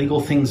ethically of the legal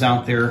things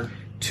out there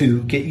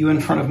to get you in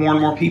front of more and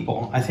more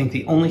people. I think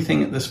the only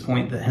thing at this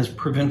point that has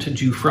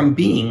prevented you from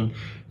being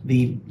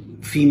the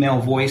female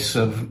voice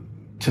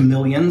to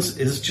millions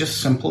is just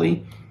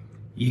simply,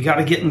 you got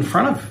to get in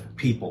front of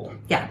people.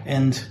 Yeah.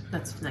 And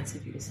that's nice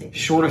of you to say.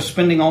 Short of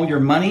spending all your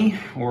money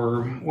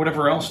or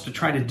whatever else to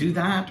try to do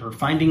that, or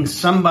finding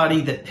somebody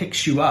that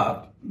picks you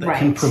up that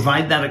can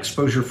provide that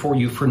exposure for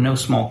you for no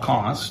small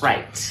cost.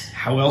 Right.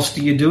 How else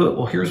do you do it?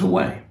 Well, here's a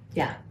way.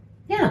 Yeah.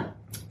 Yeah.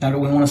 Now, do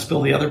we want to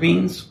spill the other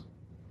beans?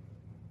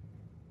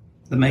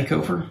 The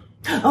makeover?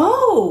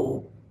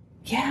 Oh,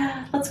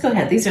 Yeah, let's go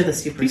ahead. These are the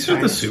superstars. These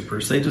are the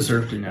supers. They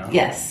deserve to know.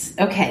 Yes.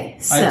 Okay.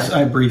 So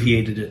I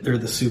abbreviated it. They're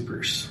the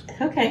supers.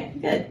 Okay,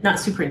 good. Not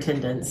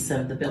superintendents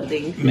of the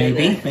building.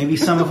 Maybe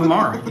some of them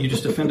are. You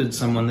just offended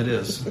someone that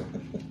is.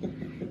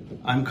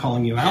 I'm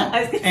calling you out,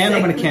 and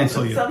I'm going to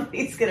cancel you.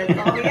 Somebody's going to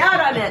call me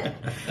out on it.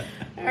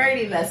 I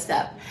already messed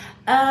up.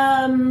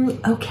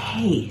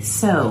 Okay,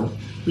 so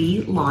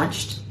we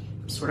launched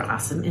Sort of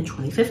Awesome in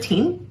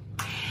 2015.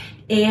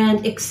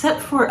 And except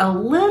for a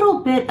little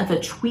bit of a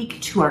tweak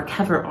to our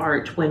cover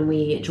art when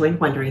we joined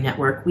Wondery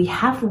Network, we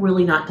have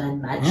really not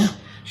done much. Yeah.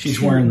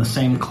 She's wearing the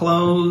same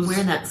clothes.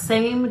 Wearing that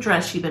same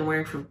dress she's been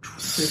wearing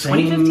since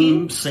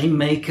 2015. Same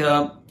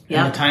makeup. Yep.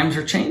 And the times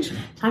are changing.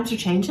 Times are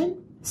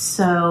changing.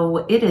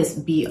 So it is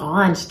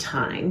beyond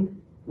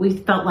time. We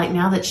felt like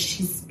now that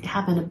she's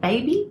having a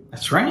baby.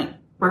 That's right.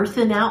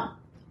 Birthing out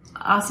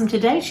Awesome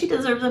today, she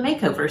deserves a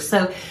makeover.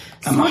 So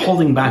I'm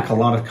holding back a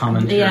lot of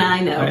commentary. Yeah, I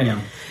know. I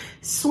am.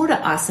 Sort of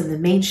Awesome, the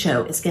main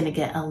show, is going to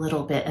get a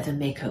little bit of a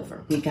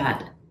makeover. We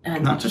got...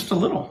 Not just a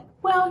little.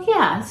 Well,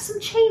 yeah, some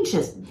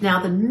changes.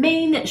 Now, the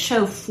main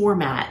show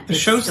format... The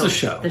show's the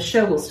show. The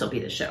show will still be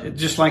the show.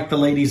 Just like the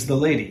lady's the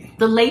lady.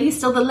 The lady's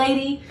still the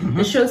lady. Mm-hmm.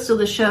 The show's still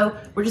the show.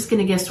 We're just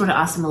going to give Sort of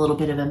Awesome a little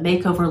bit of a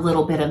makeover, a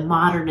little bit of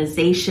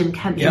modernization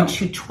coming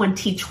into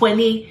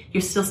 2020.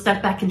 You're still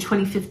stuck back in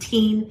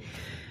 2015.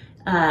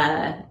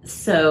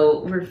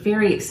 So we're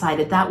very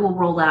excited. That will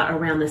roll out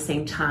around the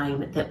same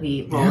time that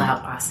we roll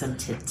out Awesome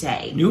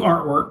Today. New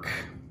artwork.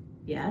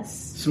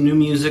 Yes. Some new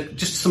music.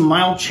 Just some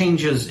mild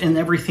changes in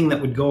everything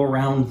that would go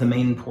around the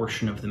main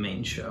portion of the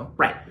main show.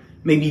 Right.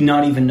 Maybe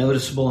not even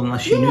noticeable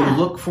unless you knew to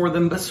look for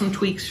them, but some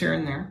tweaks here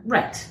and there.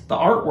 Right. The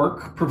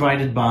artwork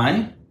provided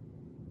by...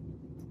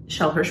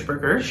 Shel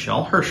Hirschberger.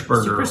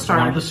 Superstar.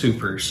 One of the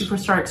supers.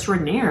 Superstar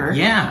extraordinaire.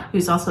 Yeah.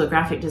 Who's also a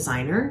graphic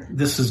designer.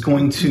 This is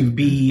going to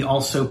be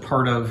also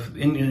part of,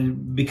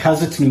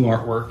 because it's new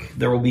artwork,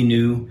 there will be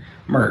new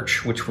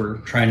merch, which we're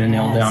trying to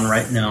nail down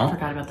right now. I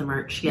forgot about the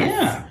merch. Yes.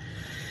 Yeah.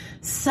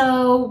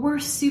 So we're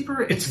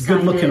super excited. It's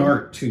good looking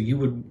art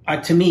too.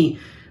 To me,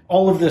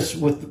 all of this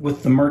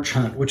with the merch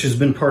hunt, which has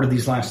been part of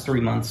these last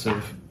 3 months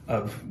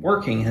of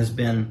working, has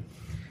been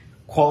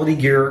quality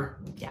gear.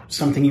 Yeah.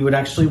 Something you would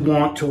actually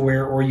want to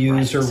wear or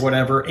use or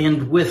whatever,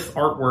 and with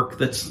artwork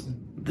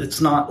that's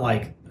not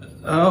like,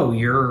 oh,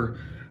 you're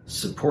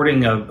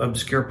supporting a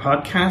obscure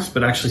podcast,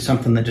 but actually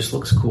something that just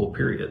looks cool,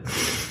 period.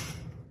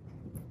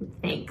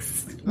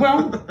 Thanks.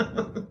 Well,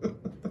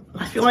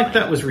 I feel like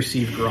that was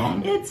received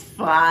wrong. It's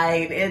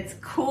fine. It's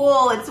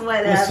cool. It's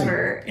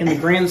whatever. Listen, in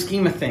the grand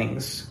scheme of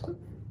things,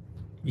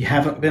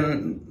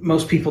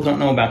 most people don't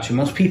know about you.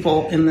 Most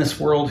people in this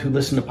world who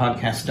listen to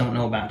podcasts don't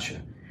know about you.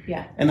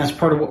 Yeah. And that's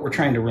part of what we're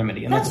trying to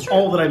remedy. And that's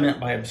all that I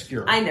meant by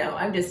obscure. I know.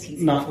 I'm just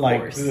teasing. Not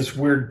like this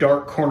weird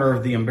dark corner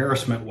of the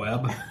embarrassment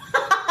web.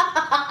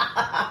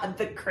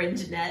 The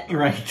CRINGENET.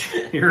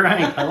 Right. You're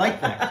right. I like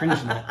that.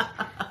 CRINGENET.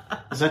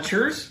 Is that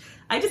yours?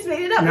 I just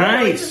made it up.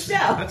 Nice.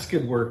 That's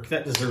good work.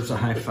 That deserves a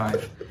high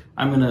five.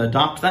 I'm going to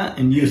adopt that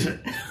and use it.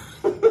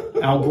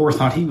 Al Gore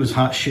thought he was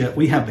hot shit.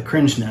 We have the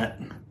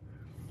CRINGENET.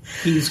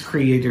 He's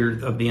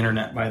creator of the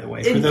internet, by the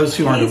way, for those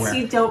who aren't aware.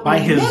 His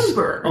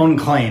own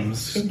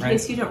claims. In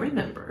case you don't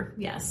remember,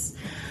 yes.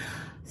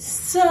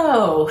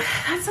 So,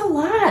 that's a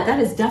lot. That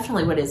is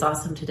definitely what is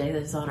awesome today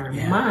that is on our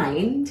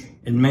mind.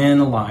 And man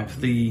alive,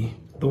 the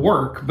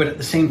work, but at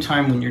the same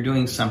time, when you're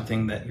doing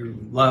something that you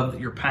love, that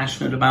you're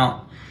passionate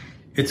about,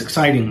 it's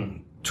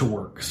exciting to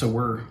work. So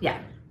we're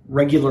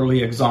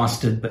regularly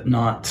exhausted, but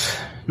not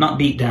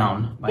beat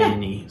down by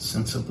any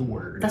sense of the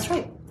word. That's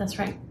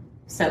right.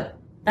 So...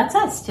 that's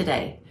us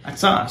today.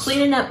 That's us.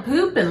 Cleaning up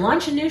poop and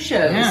launching new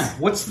shows. Yeah.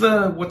 What's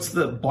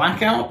the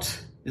blackout?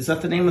 Is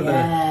that the name of the...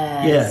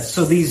 Yeah.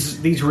 So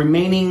these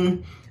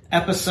remaining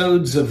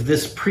episodes of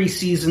this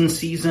preseason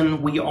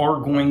season, we are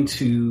going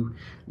to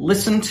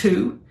listen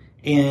to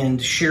and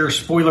share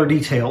spoiler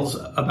details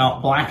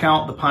about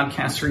Blackout, the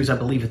podcast series. I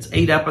believe it's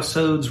 8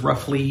 episodes,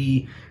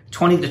 roughly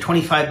 20 to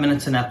 25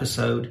 minutes an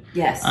episode.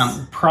 Yes.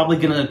 Probably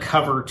going to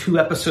cover 2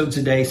 episodes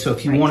a day. So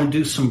if you want to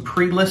do some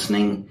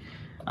pre-listening...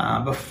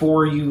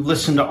 before you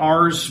listen to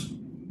ours,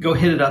 go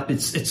hit it up.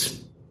 It's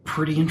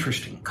pretty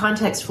interesting.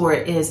 Context for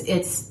it is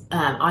it's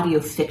audio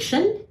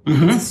fiction.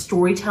 Mm-hmm. It's a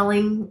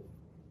storytelling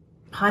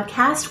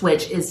podcast,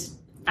 which is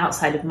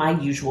outside of my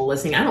usual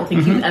listening. I don't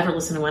think you've ever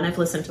listened to one. I've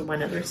listened to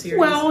one other series.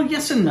 Well,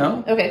 yes and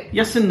no. Okay.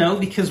 Yes and no,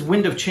 because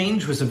Wind of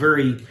Change was a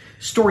very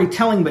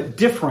storytelling, but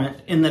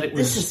different in that it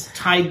was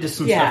tied to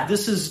some stuff.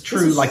 This is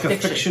true, like fiction.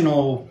 A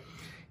fictional...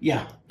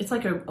 Yeah. It's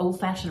like an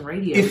old-fashioned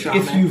radio drama.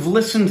 If you've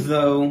listened,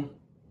 though...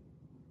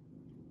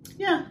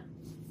 Yeah.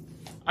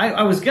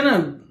 I was going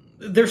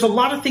to... There's a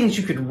lot of things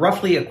you could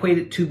roughly equate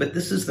it to, but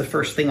this is the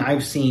first thing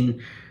I've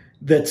seen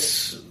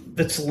that's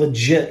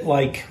legit.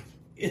 Like,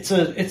 it's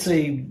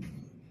a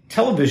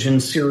television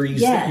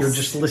series that you're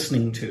just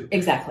listening to.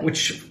 Exactly.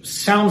 Which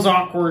sounds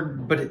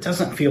awkward, but it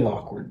doesn't feel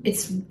awkward.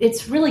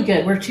 It's really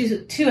good. We're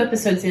two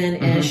episodes in,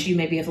 ish. You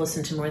maybe have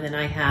listened to more than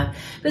I have.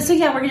 But so,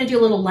 we're going to do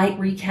a little light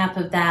recap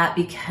of that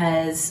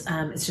because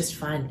it's just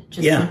fun.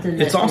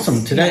 Something it's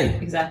awesome today.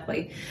 Yeah,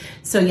 exactly.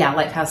 So,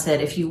 like Kyle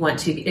said, if you want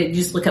to,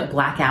 just look up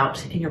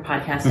Blackout in your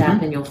podcast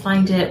app and you'll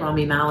find it.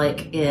 Rami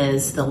Malek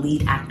is the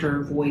lead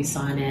actor voice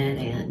on it.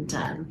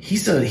 And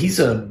he's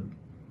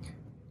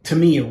to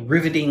me, a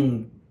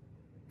riveting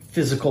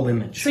physical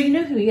image. So you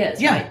know who he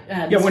is, right?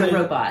 Mr.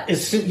 Robot.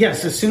 As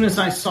soon as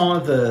I saw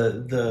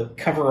the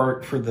cover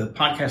art for the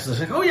podcast, I was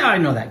like, oh yeah, I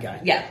know that guy.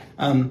 Yeah.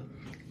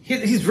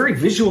 He's very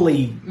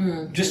visually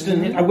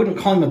I wouldn't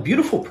call him a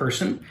beautiful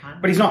person,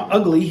 but he's not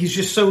ugly. He's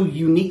just so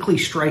uniquely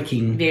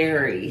striking.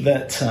 Very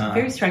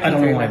striking. I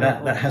don't know why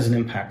that has an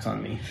impact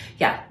on me.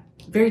 Yeah.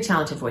 Very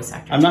talented voice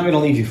actor. I'm not going to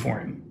leave you for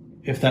him,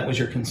 if that was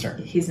your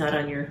concern. He's not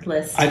on your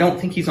list. I don't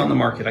think he's on the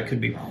market. I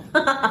could be wrong.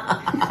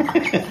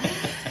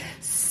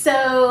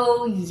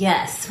 So,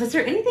 yes. Was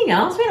there anything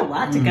else? We had a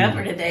lot to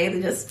cover today.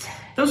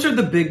 Those are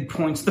the big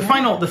points. The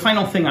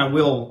final thing I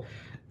will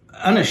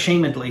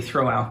unashamedly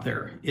throw out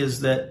there is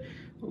that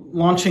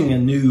launching a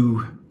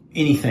new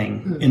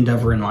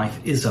endeavor in life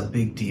is a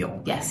big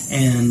deal. Yes.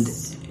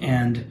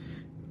 And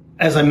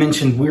as I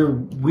mentioned,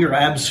 we're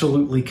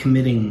absolutely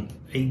committing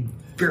a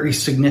very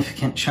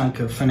significant chunk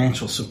of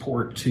financial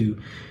support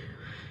to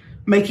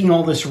making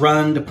all this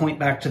run, to point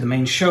back to the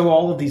main show,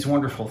 all of these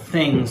wonderful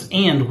things.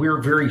 And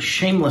we're very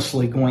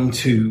shamelessly going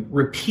to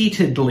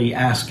repeatedly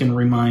ask and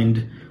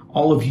remind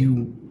all of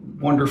you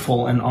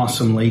wonderful and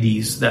awesome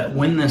ladies that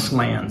when this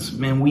lands,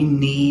 man, we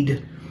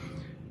need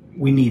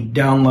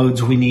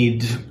downloads, we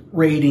need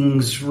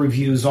ratings,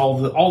 reviews,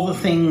 all the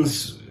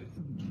things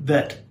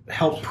that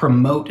help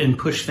promote and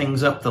push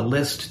things up the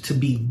list to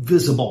be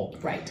visible.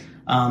 Right.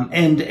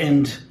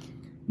 And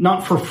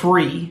not for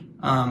free,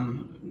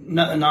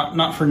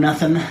 not for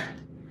nothing.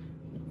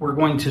 We're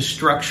going to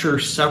structure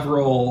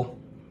several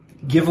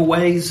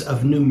giveaways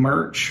of new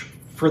merch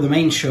for the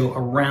main show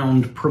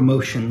around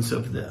promotions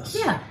of this.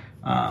 Yeah.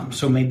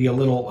 So maybe a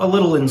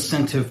little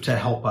incentive to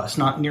help us,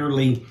 not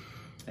nearly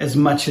as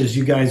much as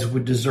you guys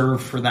would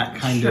deserve for that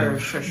kind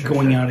of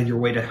going out of your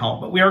way to help.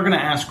 But we are going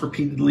to ask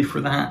repeatedly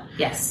for that.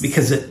 Yes.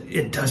 Because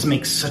it does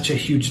make such a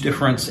huge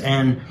difference.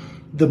 And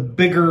the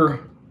bigger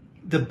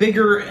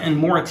and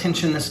more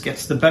attention this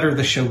gets, the better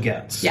the show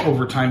gets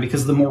over time,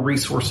 because the more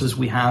resources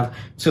we have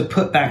to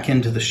put back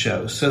into the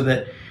show, so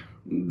that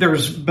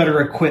there's better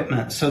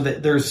equipment, so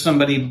that there's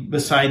somebody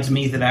besides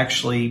me that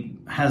actually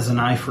has an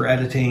eye for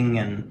editing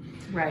and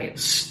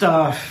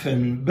stuff,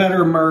 and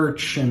better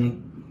merch,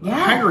 and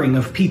hiring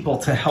of people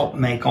to help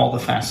make all the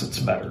facets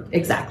better.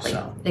 Exactly.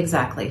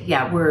 Exactly.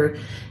 Yeah,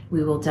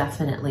 we will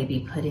definitely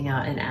be putting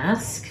out an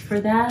ask for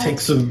that.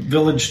 Takes a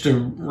village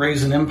to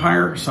raise an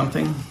empire or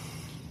something.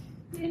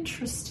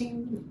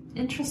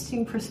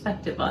 Interesting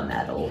perspective on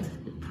that old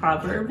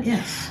proverb.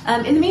 Yes.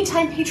 In the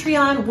meantime,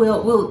 Patreon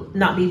will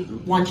not be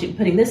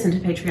putting this into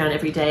Patreon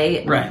every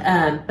day.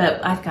 Right.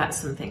 But I've got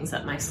some things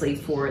up my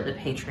sleeve for the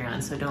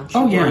Patreon, so don't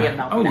you worry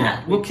about that.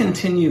 Yeah. We'll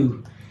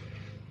continue.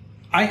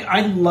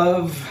 I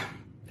love,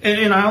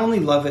 and I only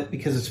love it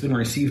because it's been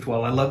received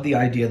well. I love the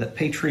idea that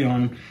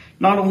Patreon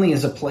not only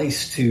is a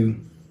place to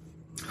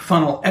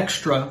funnel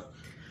extra,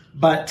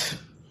 but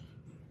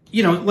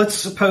let's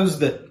suppose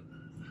that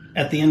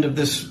at the end of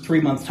this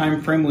 3-month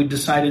time frame, we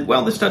decided,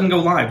 well, this doesn't go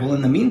live. Well,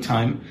 in the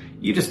meantime,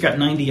 you just got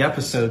 90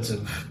 episodes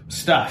of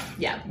stuff.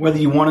 Yeah. Whether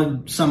you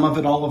wanted some of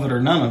it, all of it,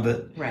 or none of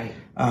it. Right.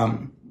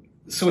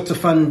 So it's a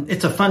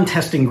fun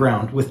testing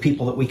ground with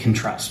people that we can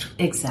trust.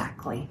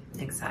 Exactly.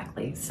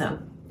 So,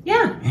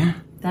 yeah.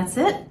 That's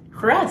it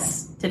for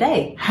us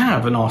today.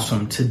 Have an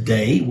awesome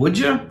today, would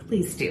you?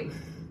 Please do.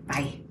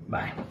 Bye.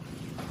 Bye.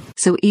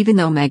 So even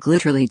though Meg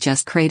literally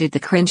just created the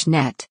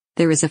CRINGENET,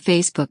 there is a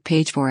Facebook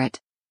page for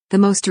it. The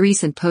most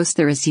recent post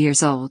there is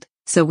years old,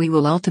 so we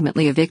will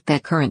ultimately evict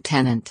that current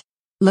tenant.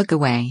 Look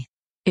away.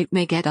 It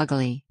may get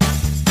ugly.